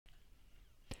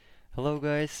Hello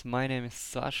guys, my name is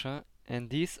Sasha and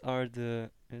this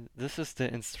is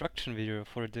the instruction video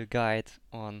for the guide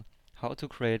on how to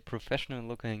create professional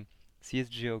looking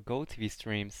CSGO GOTV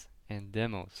streams and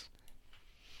demos.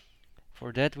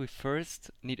 For that we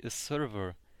first need a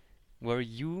server where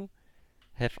you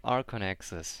have Archon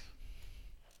access.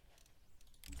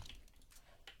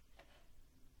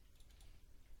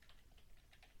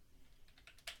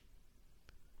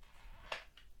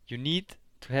 You need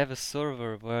to have a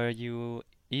server where you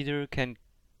either can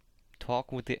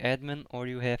talk with the admin or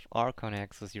you have Archon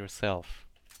access yourself.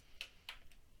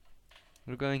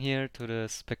 We're going here to the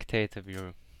spectator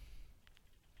view.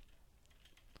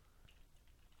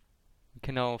 We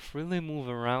can now freely move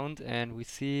around and we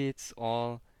see it's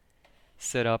all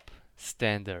set up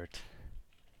standard.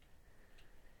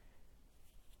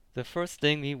 The first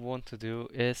thing we want to do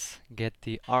is get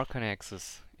the Archon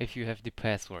access if you have the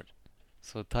password.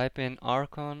 So type in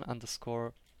Archon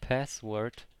underscore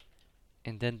password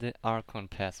and then the Archon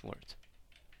password.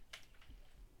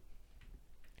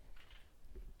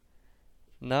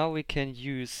 Now we can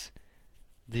use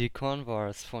the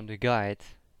convars from the guide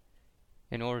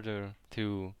in order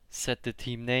to set the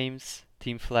team names,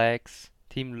 team flags,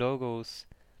 team logos,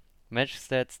 match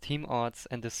stats, team odds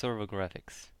and the server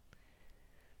graphics.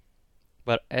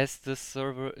 But as this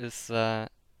server is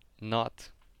not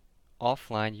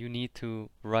offline, you need to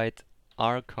write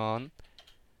Archon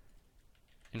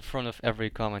in front of every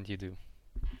comment you do.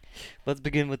 Let's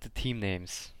begin with the team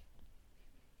names.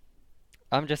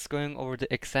 I'm just going over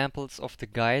the examples of the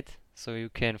guide so you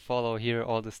can follow here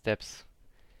all the steps.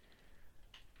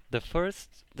 The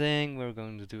first thing we're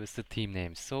going to do is the team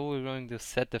name. So we're going to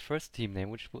set the first team name,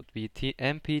 which would be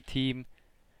MP team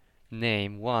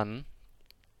name 1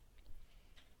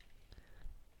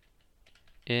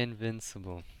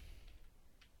 Invincible.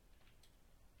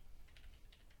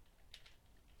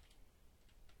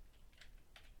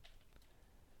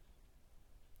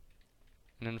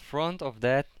 And in front of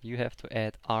that you have to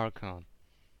add Archon.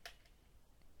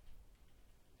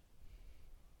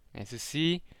 As you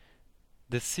see,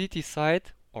 the CT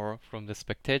side, or from the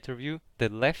spectator view, the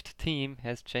left team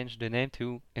has changed the name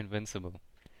to Invincible.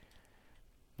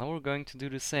 Now we're going to do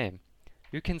the same.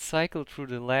 You can cycle through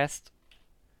the last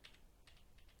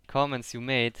comments you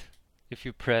made if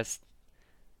you press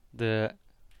the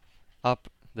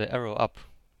arrow up.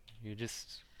 You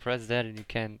just press that and you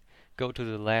can go to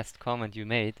the last comment you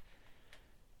made,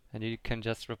 and you can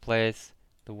just replace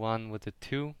the one with the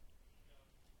 2,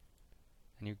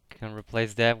 and you can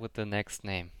replace that with the next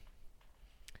name.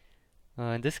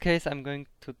 In this case I'm going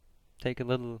to take a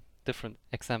little different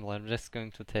example. I'm just going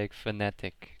to take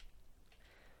Fnatic.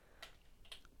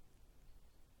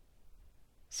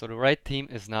 So the right team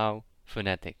is now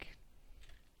Fnatic.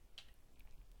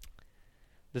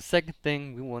 The second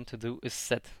thing we want to do is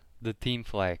set the team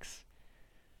flags.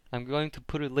 I'm going to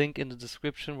put a link in the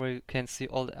description where you can see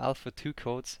all the Alpha 2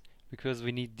 codes, because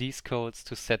we need these codes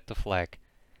to set the flag.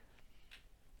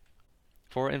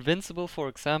 For Invincible, for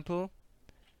example,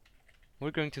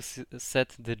 we're going to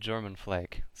set the German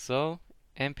flag. So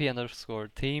MP underscore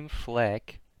team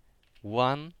flag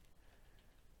 1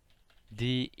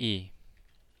 DE.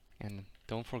 And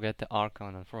don't forget the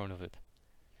Archon in front of it.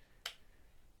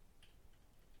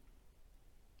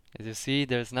 As you see,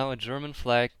 there's now a German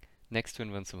flag next to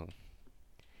Invincible.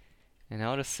 And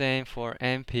now the same for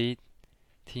MP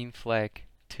team flag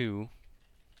 2.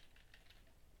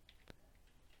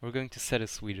 We're going to set a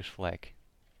Swedish flag.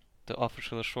 The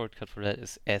official shortcut for that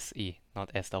is SE,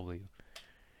 not SW.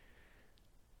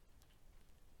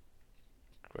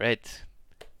 Great.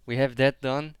 We have that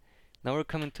done. Now we're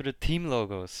coming to the team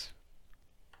logos.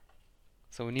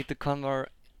 So we need the convar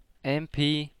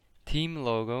MP team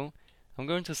logo. I'm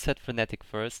going to set Fnatic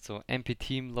first, so MP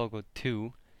team logo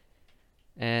 2.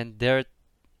 And their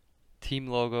team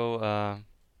logo,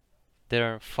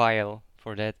 their file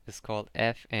for that is called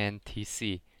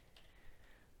FNTC.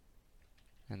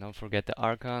 And don't forget the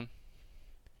Archon.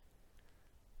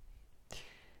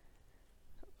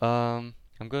 I'm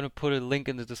going to put a link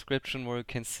in the description where you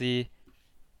can see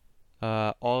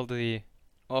all the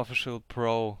official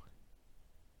pro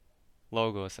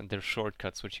logos and their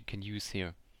shortcuts which you can use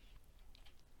here.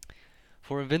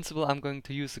 For Invincible I'm going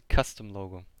to use a custom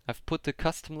logo. I've put the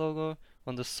custom logo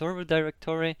on the server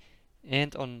directory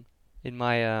and in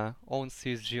my own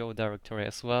CSGO directory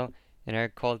as well, and I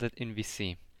called it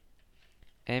InVC.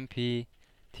 MP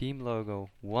team logo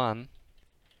 1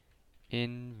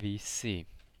 InVC.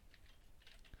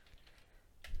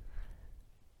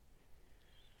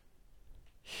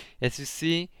 As you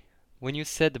see, when you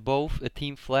set both a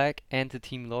team flag and a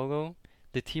team logo,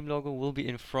 the team logo will be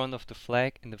in front of the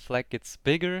flag, and the flag gets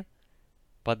bigger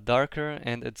but darker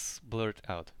and it's blurred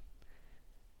out.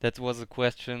 That was a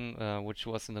question which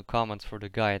was in the comments for the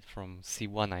guide from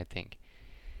C1, I think.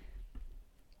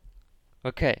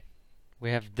 Okay, we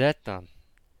have that done.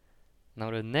 Now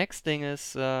the next thing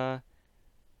is the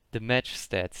match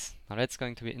stats. Now that's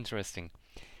going to be interesting.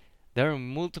 There are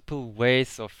multiple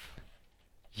ways of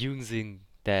using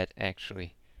that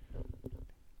actually.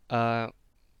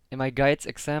 In my guide's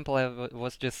example, I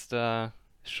was just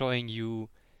showing you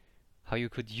how you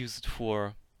could use it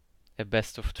for a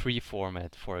best of 3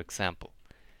 format, for example.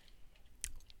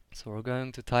 So we're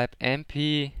going to type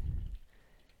mp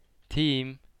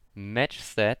team match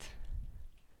stat.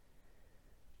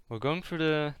 We're going through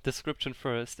the description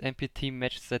first, mp team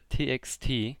match stat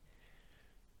txt,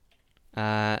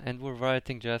 and we're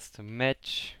writing just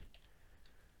match,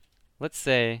 let's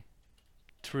say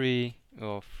 3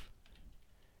 of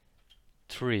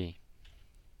 3.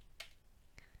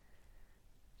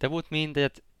 That would mean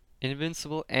that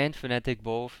Invincible and Fnatic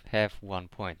both have 1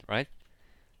 point, right?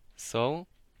 So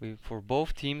we, for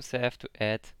both teams, have to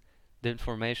add the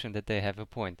information that they have a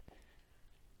point.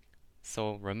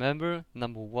 So remember,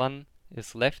 number 1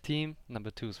 is left team,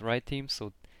 number 2 is right team.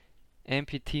 So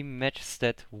mp team match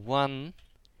stat 1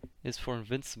 is for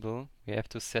Invincible. We have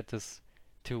to set this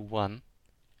to 1.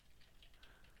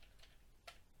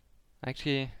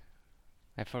 Actually,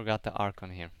 I forgot the Archon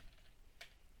here.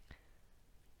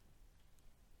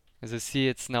 As you see,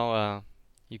 it's now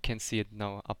you can see it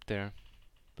now up there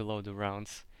below the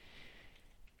rounds.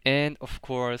 And of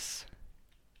course,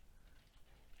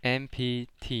 mp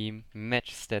team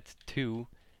match stat 2,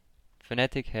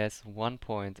 Fnatic has 1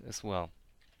 point as well.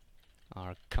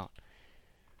 Archon.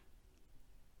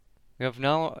 We have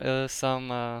now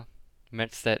some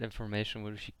match stat information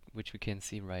which we can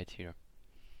see right here.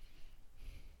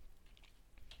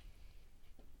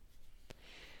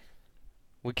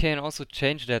 We can also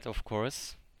change that, of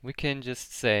course. We can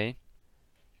just say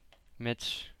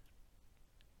match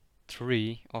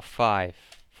 3 of 5,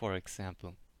 for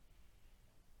example.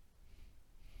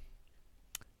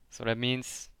 So that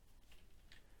means,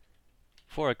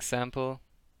 for example,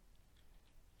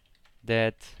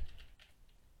 that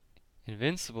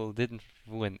Invincible didn't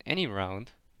win any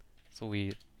round, so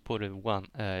we put it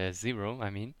 0, I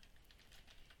mean.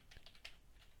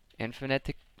 And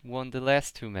Fnatic won the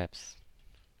last 2 maps,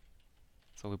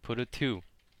 so we put a 2.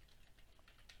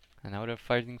 And now they're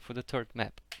fighting for the 3rd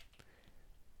map.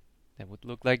 That would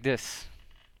look like this.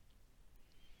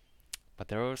 But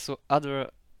there are also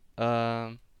other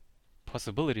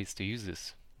possibilities to use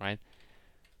this, right?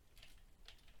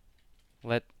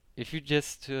 If you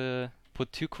just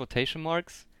put 2 quotation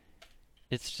marks,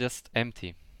 it's just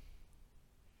empty.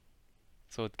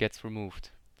 So it gets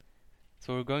removed.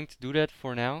 So we're going to do that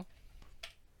for now.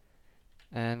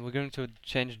 And we're going to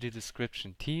change the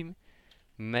description. Team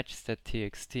match stat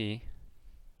txt.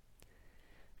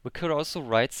 We could also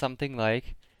write something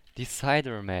like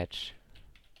decider match.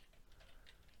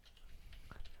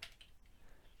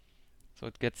 So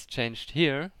it gets changed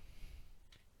here.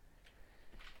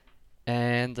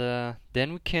 And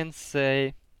then we can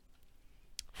say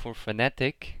for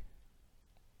Fnatic,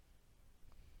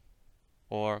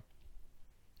 or,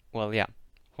 well, yeah,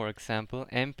 for example,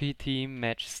 mp team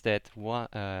match stat 2.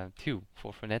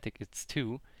 For Fnatic it's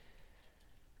 2.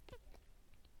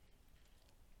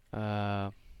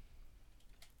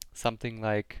 Something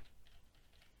like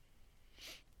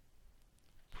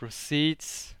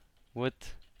proceeds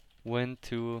with win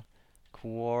to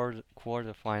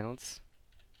quarterfinals.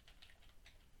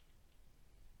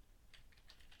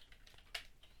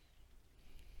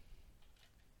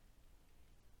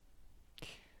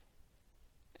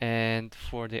 And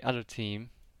for the other team,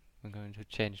 I'm going to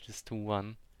change this to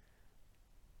 1.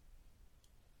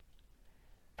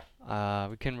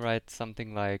 We can write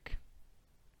something like,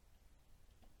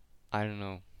 I don't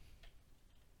know,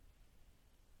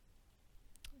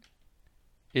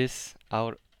 is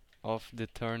out of the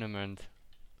tournament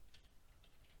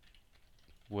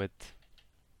with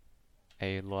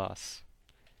a loss.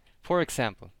 For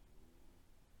example,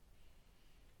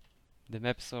 the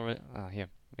map's already here.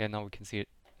 Yeah, now we can see it.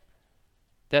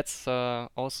 That's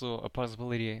also a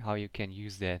possibility how you can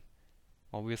use that.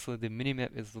 Obviously, the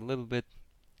minimap is a little bit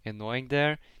annoying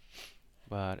there,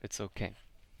 but it's okay.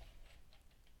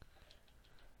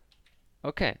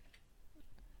 Okay.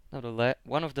 Now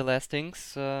one of the last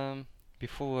things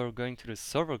before we're going to the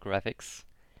server graphics,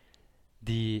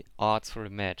 the odds for a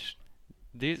match.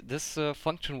 This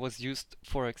function was used,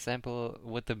 for example,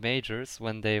 with the majors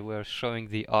when they were showing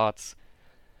the odds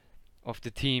of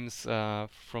the teams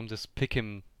from this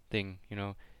pick'em thing, you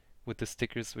know, with the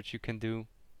stickers which you can do.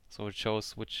 So it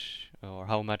shows which or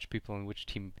how much people in which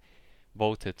team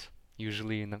voted.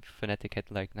 Usually in Fnatic had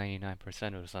like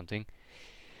 99% or something.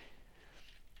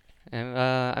 And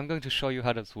I'm going to show you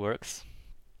how this works.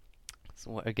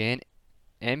 So again,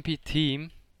 MP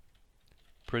team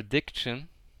prediction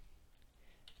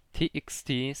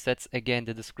txt sets again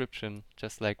the description,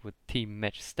 just like with team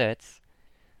match stats.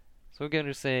 So we're going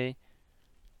to say,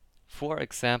 for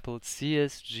example,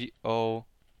 CSGO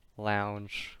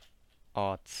launch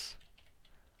odds.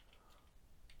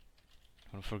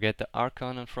 Don't forget the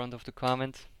archon in front of the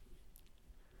comment.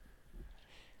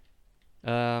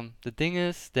 The thing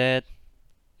is that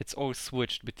it's all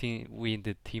switched between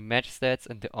the team match stats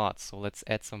and the odds. So let's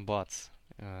add some bots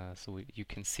so you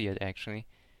can see it actually.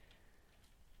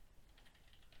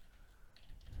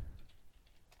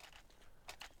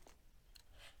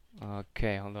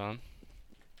 Okay, hold on.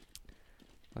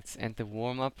 Let's end the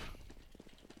warm-up.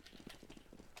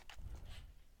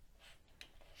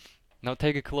 Now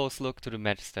take a close look to the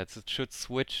match stats. It should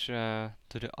switch to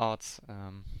the odds.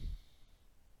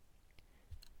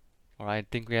 Or I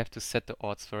think we have to set the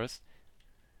odds first.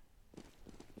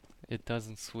 It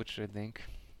doesn't switch, I think.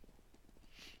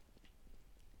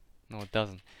 No, it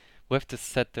doesn't. We have to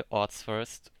set the odds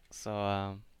first.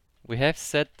 So we have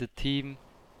set the team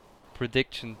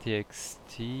prediction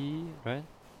txt, right?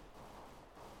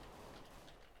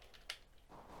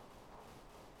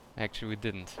 Actually, we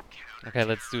didn't. Okay,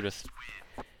 let's do this.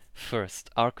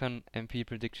 First, Archon MP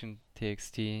prediction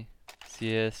txt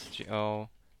CSGO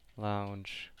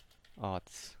launch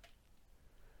odds.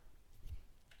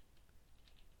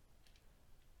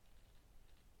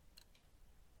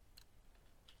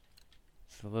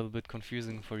 It's a little bit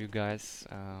confusing for you guys.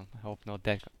 I hope not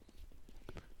that.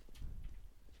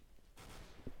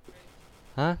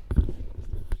 Huh?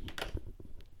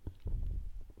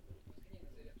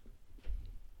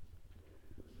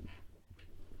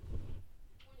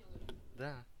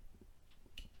 Да.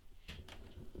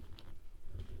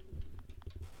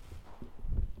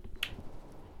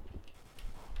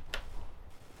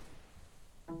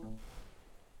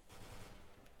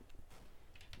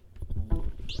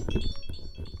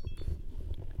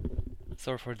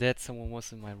 Sorry for that, someone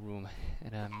was in my room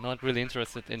and I'm not really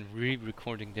interested in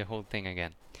re-recording the whole thing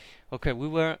again. Okay, we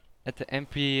were at the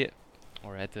MP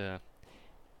or at the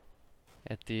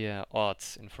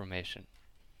odds information.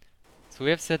 So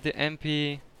we have set the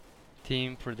MP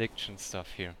team prediction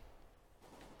stuff here,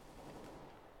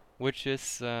 which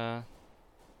is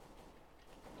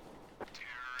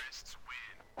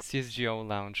CSGO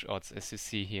launch odds, as you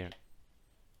see here.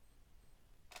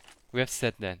 We have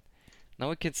set that. Now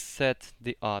we can set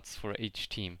the odds for each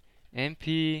team.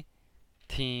 MP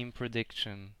team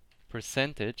prediction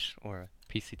percentage, or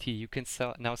PCT, you can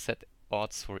now set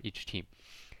odds for each team.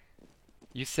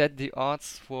 You set the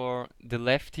odds for the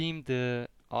left team, the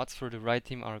odds for the right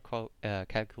team are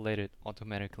calculated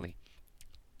automatically.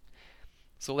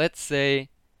 So let's say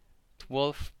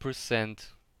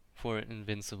 12% for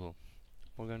invincible.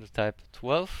 We're going to type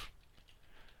 12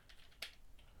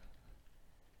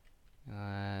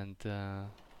 and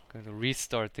going to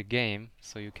restart the game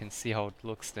so you can see how it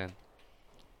looks then.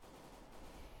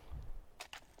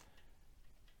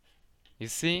 You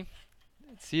see,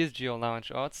 CSGO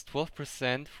launch odds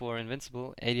 12% for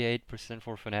invincible, 88%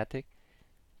 for Fnatic.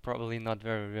 Probably not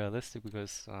very realistic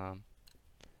because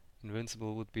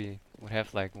invincible would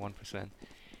have like 1%.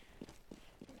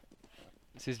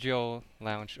 CSGO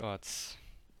launch odds.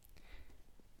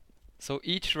 So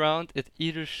each round it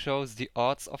either shows the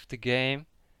odds of the game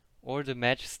or the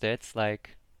match stats,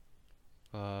 like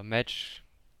match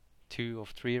 2 of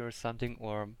 3 or something,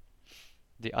 or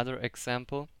the other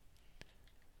example.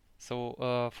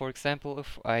 So for example,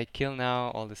 if I kill now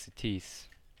all the CTs,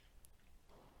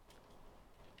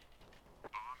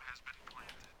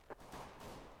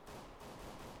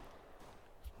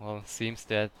 well, it seems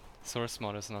that source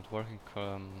mode is not working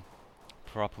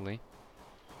properly.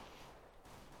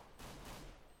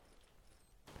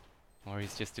 Or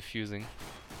he's just diffusing.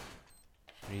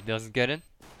 He doesn't get it.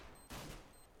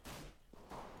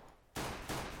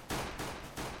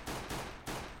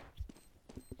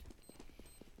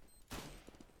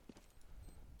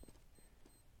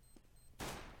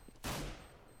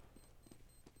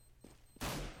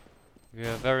 We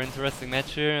have a very interesting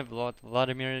match here.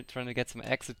 Vladimir trying to get some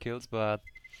exit kills, but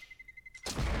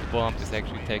the bomb is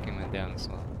actually taking him down as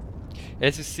well.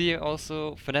 As you see,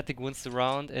 also Fnatic wins the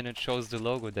round and it shows the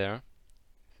logo there,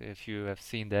 if you have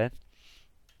seen that.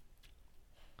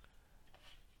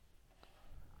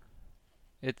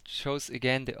 It shows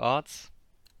again the odds.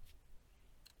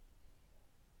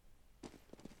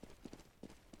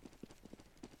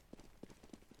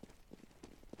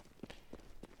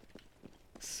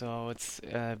 So it's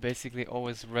basically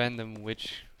always random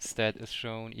which stat is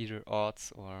shown, either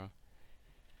odds or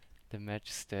the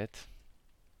match stat.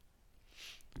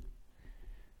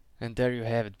 And there you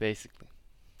have it, basically.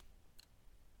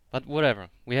 But whatever,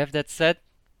 we have that set.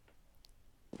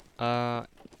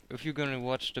 If you're gonna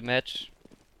watch the match,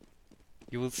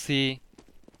 you will see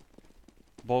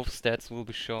both stats will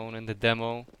be shown in the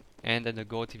demo and in the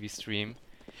GoTV stream.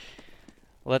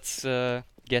 Let's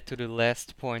get to the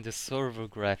last point, the server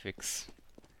graphics.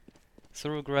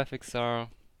 Server graphics are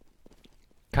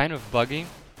kind of buggy,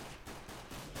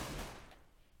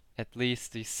 at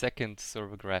least the second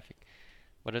server graphic,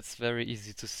 but it's very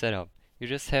easy to set up. You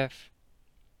just have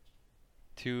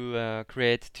to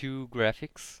create two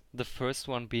graphics, the first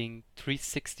one being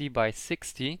 360 by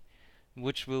 60,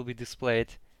 which will be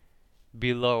displayed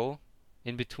below,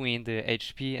 in between the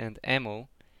HP and ammo,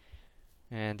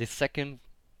 and the second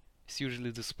is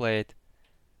usually displayed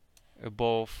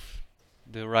above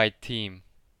the right team.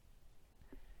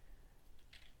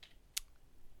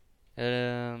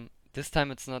 This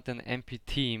time it's not an MP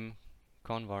team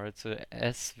convar, it's a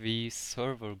SV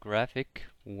server graphic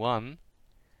 1,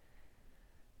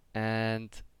 and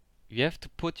you have to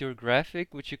put your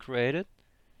graphic which you created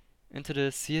into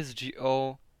the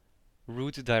CSGO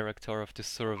root directory of the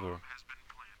server,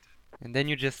 and then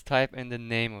you just type in the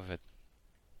name of it.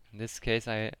 In this case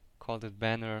I called it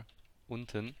banner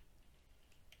unten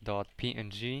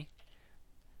 .png,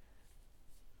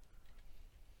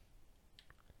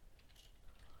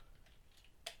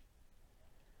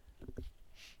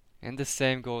 and the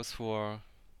same goes for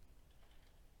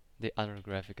the other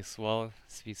graphic as well.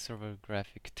 SV server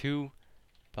graphic 2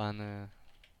 banner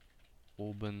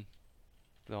oben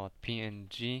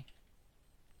 .png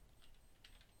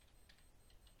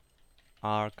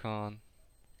archon.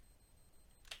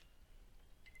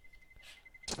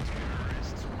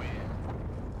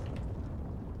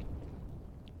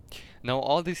 Now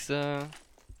all these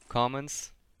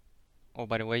comments, oh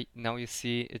by the way, now you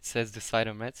see it says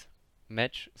decider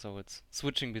match, so it's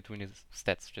switching between the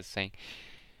stats, just saying.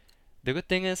 The good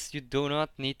thing is you do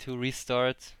not need to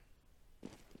restart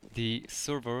the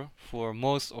server for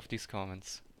most of these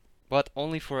comments, but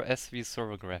only for SV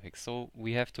server graphics, so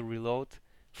we have to reload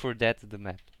for that the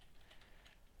map.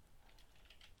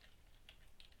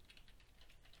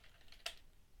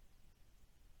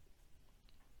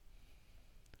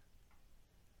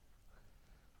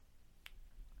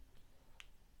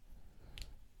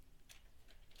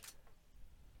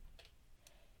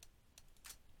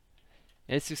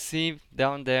 As you see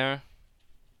down there,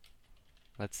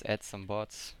 let's add some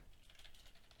bots.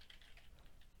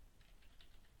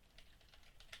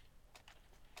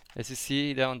 As you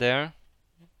see down there,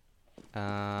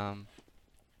 and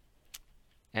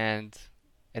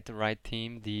at the right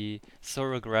team, the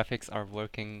server graphics are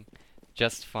working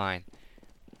just fine.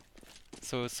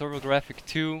 So server graphic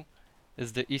 2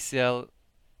 is the ESL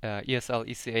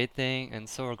ECA thing, and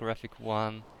server graphic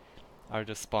 1 are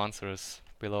the sponsors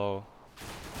below.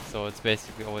 So it's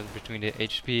basically always between the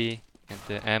HP and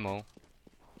the ammo.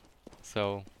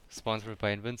 So sponsored by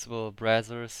Invincible,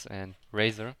 Brazzers and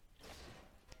Razer.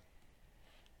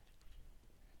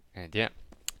 And yeah,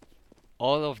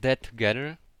 all of that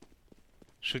together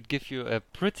should give you a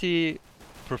pretty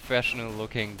professional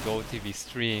looking GoTV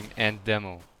stream and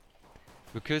demo.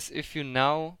 Because if you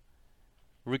now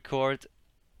record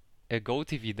a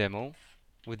GoTV demo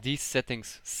with these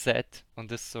settings set on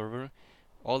this server,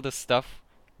 all the stuff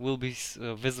will be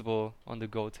visible on the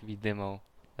GoTV demo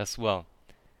as well.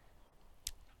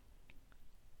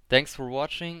 Thanks for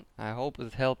watching, I hope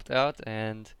it helped out,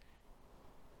 and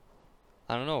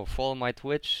I don't know, follow my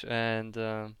Twitch, and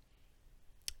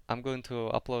I'm going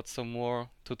to upload some more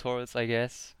tutorials, I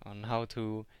guess, on how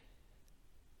to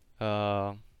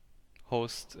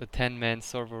host a 10-man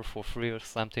server for free or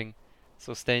something.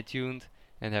 So stay tuned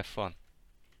and have fun.